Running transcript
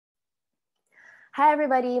Hi,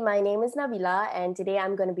 everybody. My name is Nabila, and today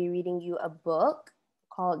I'm going to be reading you a book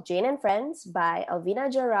called Jane and Friends by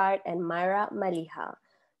Alvina Gerard and Myra Maliha.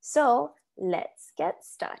 So let's get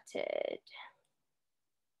started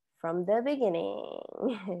from the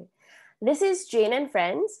beginning. This is Jane and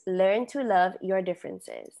Friends. Learn to love your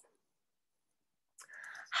differences.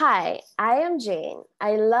 Hi, I am Jane.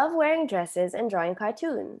 I love wearing dresses and drawing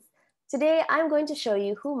cartoons. Today I'm going to show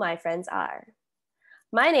you who my friends are.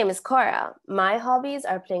 My name is Cora. My hobbies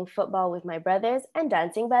are playing football with my brothers and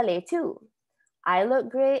dancing ballet too. I look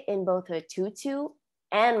great in both a tutu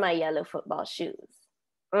and my yellow football shoes.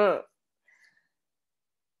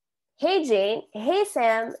 Hey Jane, hey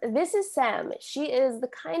Sam, this is Sam. She is the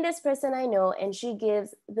kindest person I know and she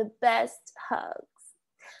gives the best hugs.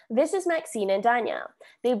 This is Maxine and Danya.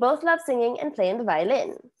 They both love singing and playing the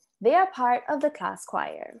violin. They are part of the class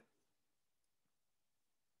choir.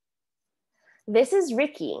 This is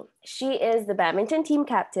Ricky. She is the badminton team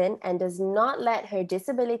captain and does not let her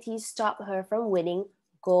disabilities stop her from winning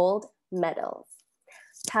gold medals.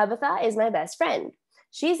 Tabitha is my best friend.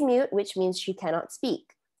 She's mute, which means she cannot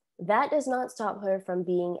speak. That does not stop her from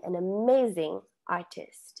being an amazing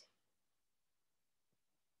artist.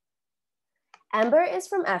 Amber is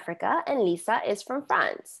from Africa and Lisa is from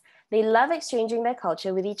France. They love exchanging their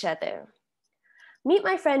culture with each other. Meet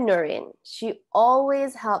my friend Nurin. She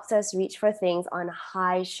always helps us reach for things on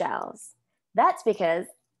high shelves. That's because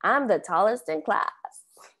I'm the tallest in class.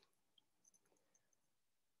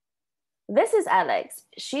 This is Alex.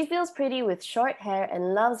 She feels pretty with short hair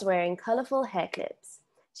and loves wearing colorful hair clips.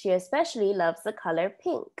 She especially loves the color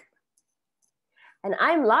pink. And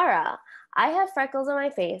I'm Lara. I have freckles on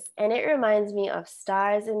my face and it reminds me of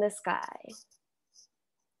stars in the sky.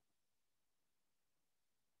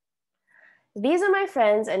 These are my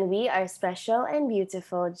friends and we are special and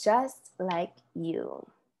beautiful just like you.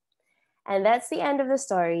 And that's the end of the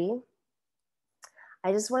story.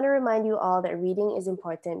 I just want to remind you all that reading is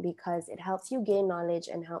important because it helps you gain knowledge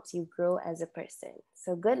and helps you grow as a person.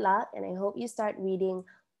 So good luck, and I hope you start reading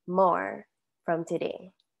more from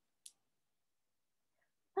today.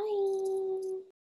 Bye.